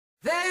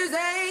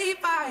There's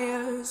a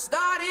fire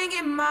starting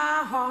in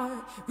my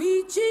heart,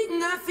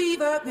 reaching a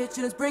fever pitch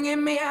and it's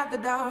bringing me out the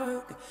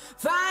dark.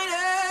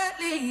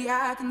 Finally,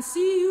 I can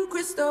see you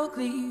crystal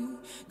clear.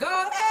 Go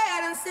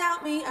ahead and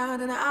sell me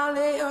out and I'll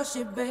lay your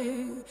ship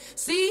bare.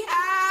 See,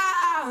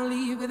 I'll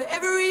leave with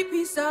every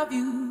piece of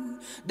you.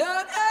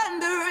 Don't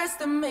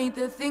underestimate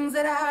the things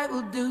that I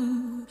will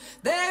do.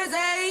 There's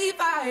a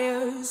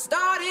fire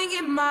starting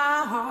in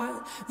my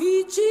heart,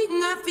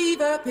 reaching a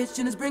fever pitch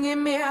and it's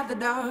bringing me out the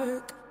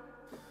dark.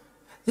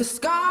 The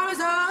scars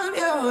of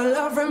your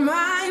love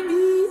remind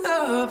me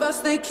of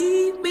us. They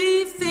keep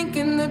me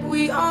thinking that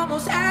we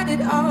almost had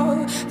it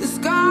all. The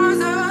scars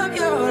of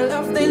your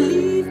love, they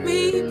leave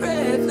me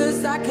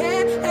breathless. I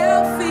can't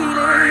help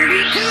feeling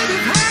we could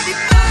have had